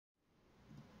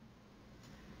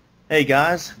Hey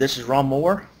guys, this is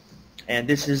Ronmower, and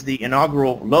this is the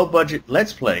inaugural low-budget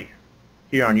Let's Play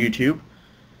here on YouTube.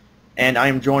 And I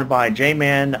am joined by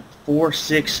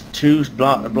J-Man462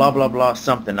 blah blah blah blah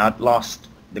something. I lost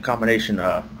the combination.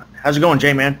 How's it going,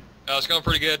 J-Man? It's going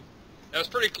pretty good. That was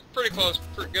pretty close,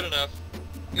 pretty good enough.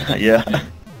 Yeah.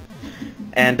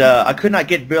 And I could not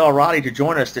get Bill O'Reilly to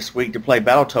join us this week to play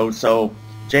Battletoads, so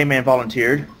J-Man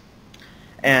volunteered.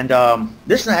 And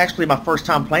this is actually my first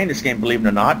time playing this game, believe it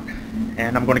or not,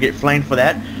 and I'm going to get flamed for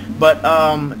that. But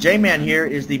J-Man here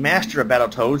is the master of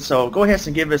Battletoads, so go ahead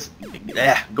and give us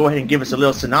a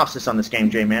little synopsis on this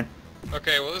game, J-Man.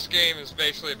 Okay, well this game is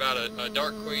basically about a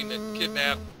dark queen that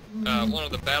kidnapped one of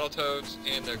the Battletoads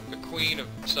and the queen of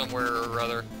somewhere or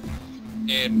other.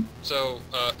 And so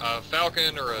a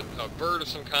falcon or a bird of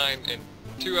some kind and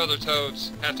two other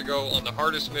toads have to go on the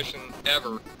hardest mission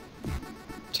ever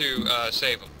to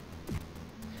save them.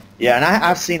 Yeah, and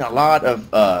I've seen a lot of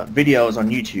videos on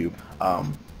YouTube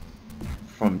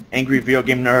from Angry Video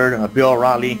Game Nerd, Bill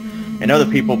O'Reilly, and other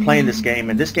people playing this game,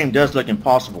 and this game does look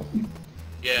impossible.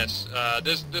 Yes,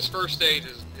 this first stage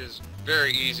is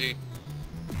very easy,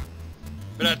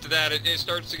 but after that it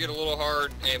starts to get a little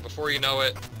hard, and before you know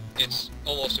it, it's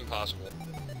almost impossible.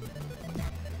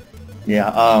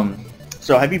 Yeah,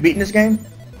 so have you beaten this game?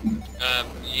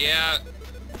 Yeah.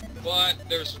 But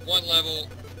there's one level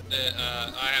that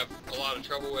I have a lot of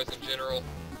trouble with in general.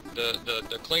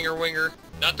 The clinger winger.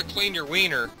 Not the clean your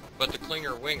wiener, but the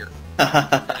clinger winger.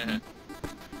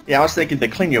 Yeah, I was thinking the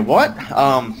clean your what?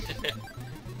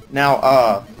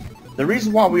 Now, the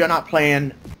reason why we are not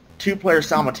playing two-player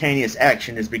simultaneous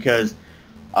action is because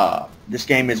this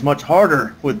game is much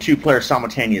harder with two-player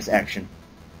simultaneous action.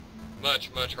 Much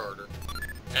harder.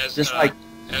 As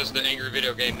the Angry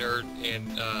Video Game Nerd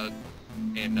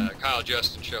and Kyle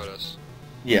Justin showed us.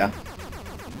 Yeah.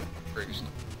 Previously.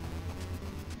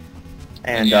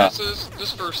 And yeah, so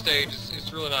this first stage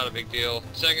is really not a big deal.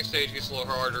 Second stage gets a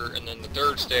little harder, and then the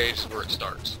third stage is where it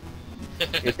starts.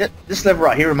 This level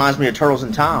right here reminds me of Turtles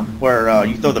in Time, where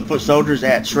you throw the foot soldiers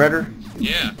at Shredder.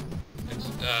 Yeah.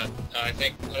 I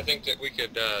think that we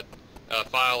could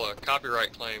file a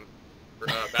copyright claim.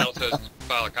 Battletoads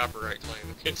file a copyright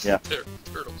claim against the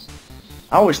Turtles.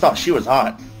 I always thought she was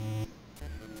hot.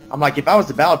 I'm like, if I was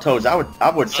the Battletoads, I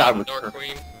would side with Dark her.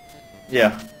 Queen.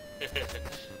 Yeah.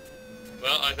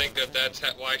 Well, I think that's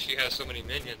why she has so many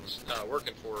minions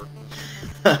working for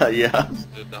her. Yeah.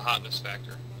 The hotness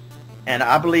factor. And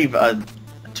I believe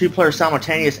two-player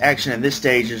simultaneous action in this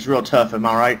stage is real tough. Am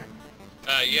I right?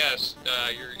 Yes.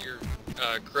 You're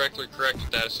correctly correct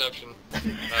with that assumption.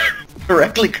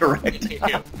 Correctly correct.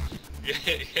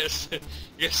 Yes,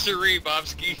 sirree,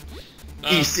 Bobski.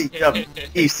 ECW.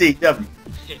 ECW.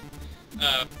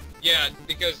 Yeah,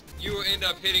 because you will end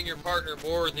up hitting your partner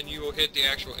more than you will hit the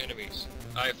actual enemies,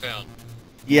 I have found.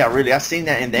 Yeah, really. I've seen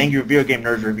that in the Angry Video Game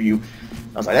Nerds review.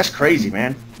 I was like, that's crazy,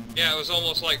 man. Yeah, it was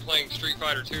almost like playing Street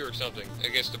Fighter 2 or something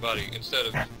against a buddy instead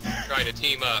of trying to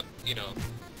team up, you know.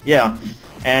 Yeah,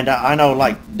 and I know,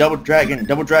 like, Double Dragon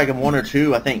 1 or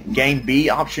 2, I think Game B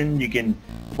option, you can...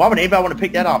 Why would anybody want to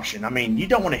pick that option? I mean, you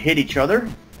don't want to hit each other.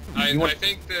 I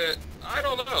think that... I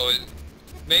don't know.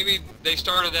 Maybe they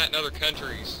started that in other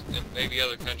countries, and maybe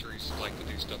other countries like to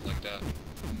do stuff like that.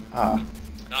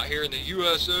 Not here in the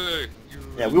USA.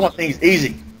 Yeah, we want things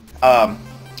easy.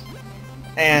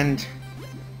 And...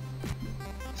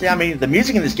 See, I mean, the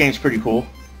music in this game is pretty cool.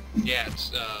 Yeah,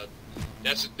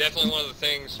 that's definitely one of the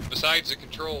things, besides the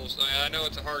controls. I know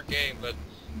it's a hard game, but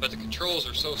the controls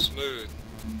are so smooth.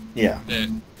 Yeah. That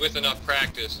with enough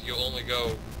practice, you'll only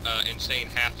go insane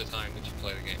half the time that you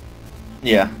play the game.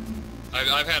 Yeah.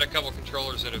 I've had a couple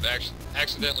controllers that have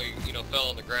accidentally, fell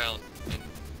on the ground and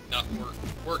not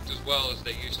worked as well as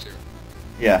they used to.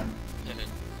 Yeah.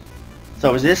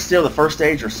 So is this still the first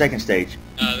stage or second stage?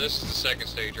 This is the second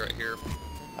stage right here.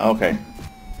 Okay.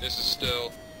 This is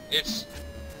still,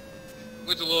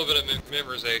 with a little bit of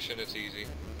memorization, it's easy.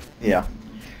 Yeah.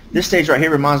 This stage right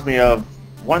here reminds me of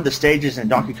one of the stages in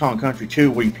Donkey Kong Country 2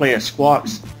 where you play as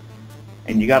Squawks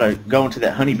and you gotta go into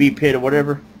that honeybee pit or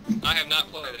whatever. I have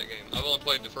not played that game. I've only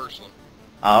played the first one.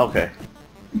 Ah, okay.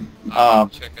 I'll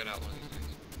check that out one of these days.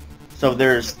 So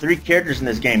there's 3 characters in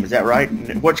this game, is that right?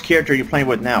 And which character are you playing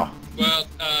with now? Well,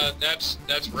 that's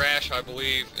Rash, I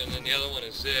believe, and then the other one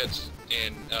is Zitz,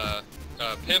 and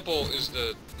Pimple is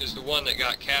the one that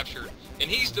got captured, and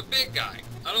he's the big guy.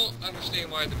 I don't understand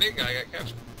why the big guy got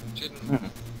captured.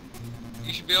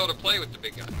 You should be able to play with the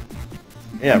big guy.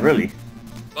 Yeah, really.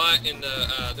 But in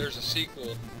the there's a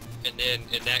sequel, and then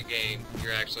in that game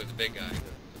you're actually the big guy, the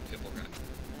Pimple guy.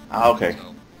 Ah, okay.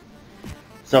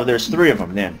 So there's 3 of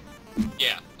them then.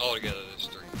 Yeah, altogether there's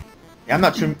 3. I'm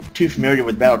not too familiar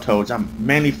with Battletoads. I'm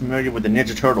mainly familiar with the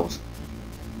Ninja Turtles.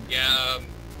 Yeah,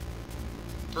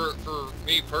 for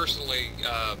me personally,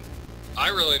 I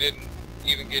really didn't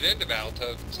even get into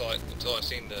Battletoads until I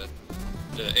seen the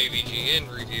AVGN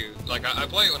review. Like, I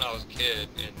played it when I was a kid,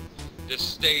 and this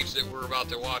stage that we're about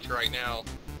to watch right now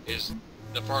is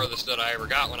the farthest that I ever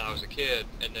got when I was a kid,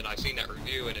 and then I seen that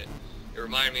review, and it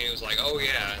reminded me, it was like, oh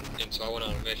yeah, and so I went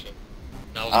on a mission.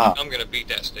 And I was like, I'm gonna beat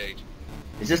that stage.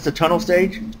 Is this the tunnel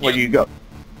stage? Where Yep. you go?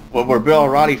 Where Bill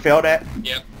O'Reilly failed at?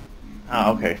 Yep.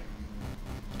 Oh, okay.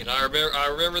 And I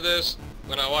remember this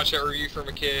when I watched that review from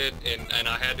a kid, and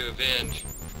I had to avenge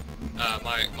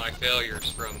my failures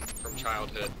from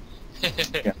childhood.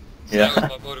 Yeah. So Yeah. that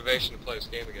was my motivation to play this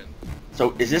game again.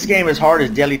 So is this game as hard as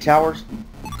Deadly Towers?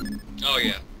 Oh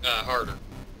yeah, harder.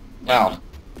 Wow.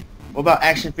 What about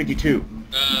Action 52?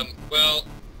 Well,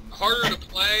 harder to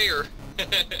play, or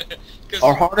because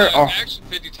Or harder, or Action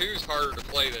 52 is harder to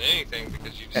play than anything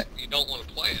because you don't want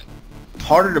to play it.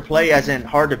 harder to play as in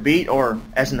hard to beat, or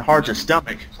as in hard to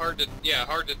stomach? Hard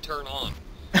to turn on.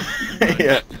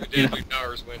 Yeah. Deadly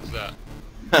Towers wins that.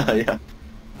 Yeah.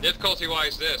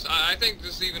 Difficulty-wise, I think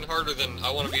this is even harder than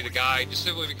I Want to Be the Guy, just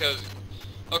simply because,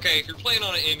 okay, if you're playing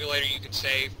on an emulator, you can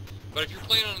save, but if you're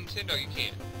playing on Nintendo, you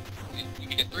can't. You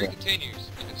get 3 continues,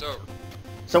 and it's over.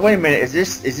 So wait a minute, is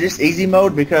this easy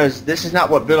mode? Because this is not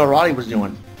what Bill O'Reilly was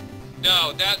doing.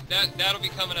 No, that'll be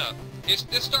coming up. It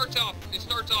starts off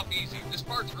easy. This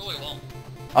part's really long.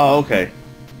 Oh, okay.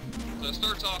 So it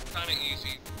starts off kind of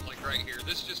easy, like right here.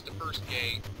 This is just the first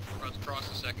gate. Runs across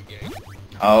the second gate.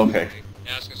 Oh, okay.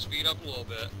 Now it's gonna speed up a little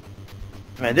bit.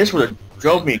 Man, this would have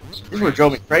drove me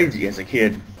crazy as a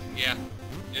kid. Yeah,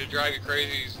 it'll drive you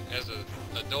crazy as an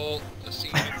adult, a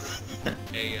senior,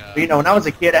 You know, when I was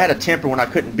a kid, I had a temper when I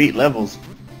couldn't beat levels.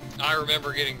 I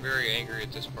remember getting very angry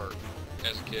at this part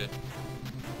as a kid.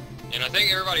 And I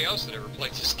think everybody else that ever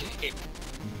played this game.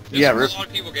 Yeah, a lot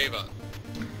of people gave up.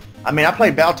 I mean, I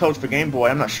played Battletoads for Game Boy.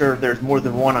 I'm not sure if there's more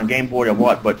than one on Game Boy or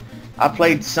what, but I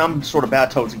played some sort of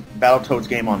Battletoads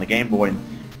game on the Game Boy.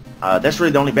 And, that's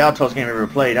really the only Battletoads game I've ever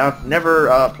played. I've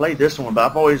never played this one, but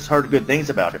I've always heard good things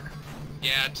about it.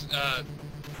 Yeah, it's,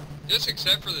 just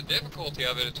except for the difficulty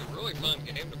of it, it's a really fun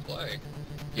game to play.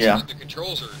 Yeah. The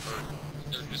controls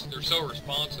they're so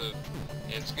responsive,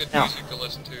 and it's good Now, music to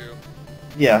listen to.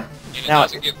 Yeah. And it Now,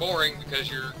 doesn't get boring because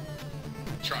you're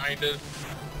trying to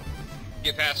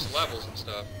get past the levels and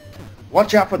stuff.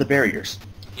 watch out for the barriers.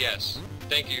 Yes.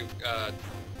 Thank you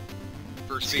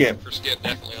for speaking for Skip,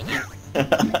 definitely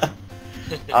on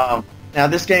that. Now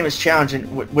this game is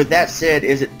challenging. With that said,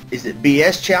 is it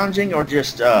BS challenging or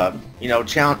just you know,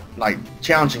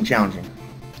 challenging?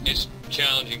 It's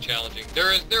challenging.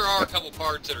 There are a couple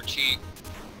parts that are cheap,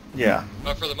 Yeah.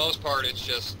 but for the most part, it's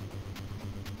just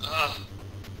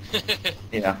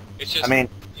Yeah. it's just, I mean,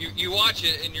 you watch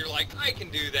it and you're like, I can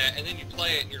do that, and then you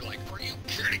play it and you're like, are you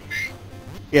kidding me?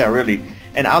 yeah, really.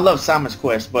 And I love Simon's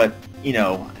Quest, but you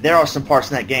know, there are some parts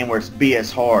in that game where it's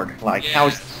BS hard. Like, how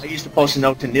is you supposed to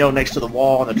know to kneel next to the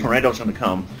wall and the tornado's going to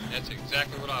come? That's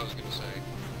exactly what I was going to say.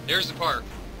 There's the part.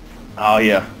 Oh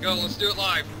yeah. Go, let's do it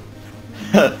live.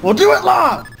 We'll do it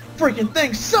live. Freaking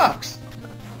thing sucks.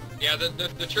 Yeah,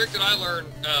 the trick that I learned,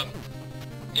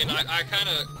 and I kind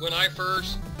of, when I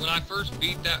first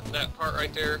beat that part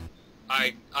right there,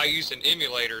 I used an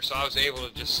emulator, so I was able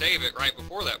to just save it right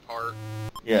before that part.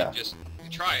 Yeah. And just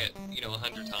try it, you know,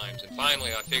 100 times, and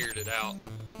finally I figured it out.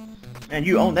 Man,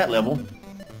 you own that level.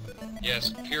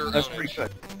 Yes, pure That's ownage. pretty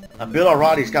good. Bill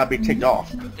O'Reilly's got to be ticked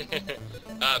off.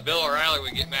 Bill O'Reilly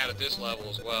would get mad at this level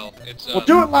as well. It's We'll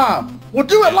do it live. We'll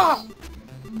do it live.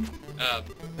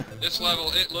 This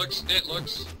level,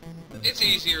 it's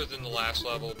easier than the last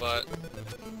level, but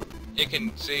it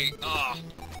can see.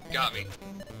 Got me.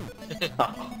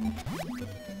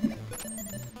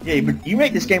 Yeah, but you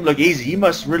make this game look easy. You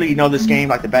must really know this game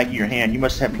like the back of your hand. You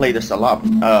must have played this a lot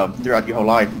throughout your whole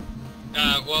life.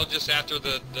 Well, just after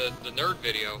the nerd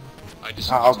video, I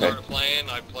just okay. started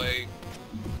playing. I play,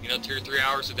 you know, 2 or 3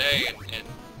 hours a day, and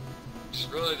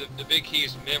just really the big key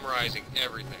is memorizing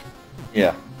everything.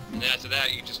 Yeah. And then after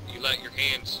that, you let your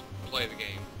hands play the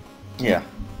game. Yeah.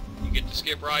 You get to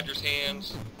Skip Rogers'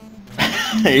 hands.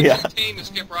 Yeah. Maintain the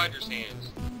Skip Rogers'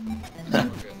 hands. That's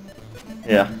so good.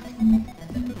 Yeah.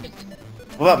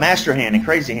 What about Master Hand and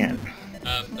Crazy Hand?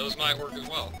 Those might work as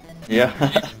well. Yeah.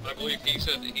 I believe he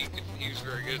said that he was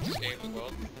very good at this game as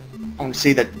well. I want to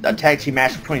see the tag team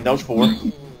match between those four.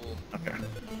 Ooh. Okay.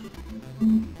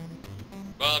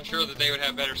 Well, I'm sure that they would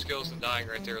have better skills than dying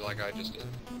right there like I just did.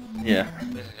 Yeah.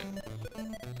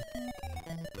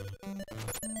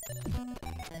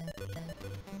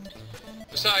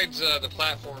 besides the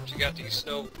platforms, you got these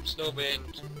snowmen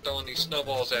throwing these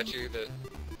snowballs at you that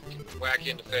can whack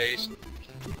you in the face,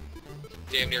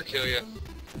 damn near kill you.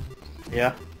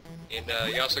 Yeah.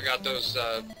 And you also got those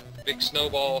big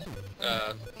snowball,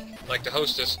 like the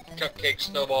Hostess cupcake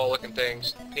snowball-looking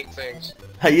things, pink things.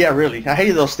 Yeah, really. I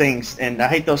hate those things, and I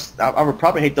hate those. I would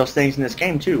probably hate those things in this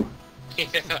game too.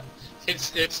 Yeah,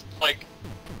 it's like,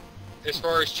 as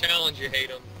far as challenge, you hate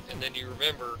them, and then you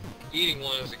remember eating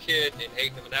one as a kid and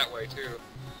hating them in that way too.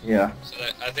 Yeah. So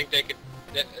I think they could.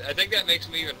 I think that makes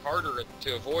them even harder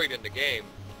to avoid in the game.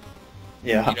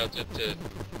 Yeah. You know,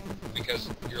 because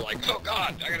you're like, oh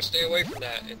God, I gotta stay away from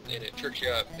that, and it tricks you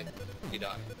up, and you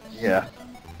die. Yeah.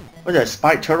 What's that?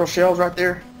 Spiked turtle shells right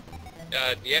there?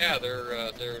 Yeah,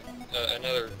 they're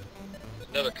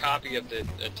another copy of the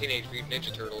Teenage Mutant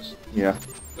Ninja Turtles. Yeah.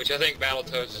 Which I think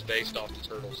Battletoads is based off the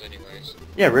Turtles, anyways.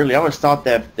 Yeah, really. I always thought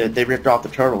that they ripped off the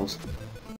turtles.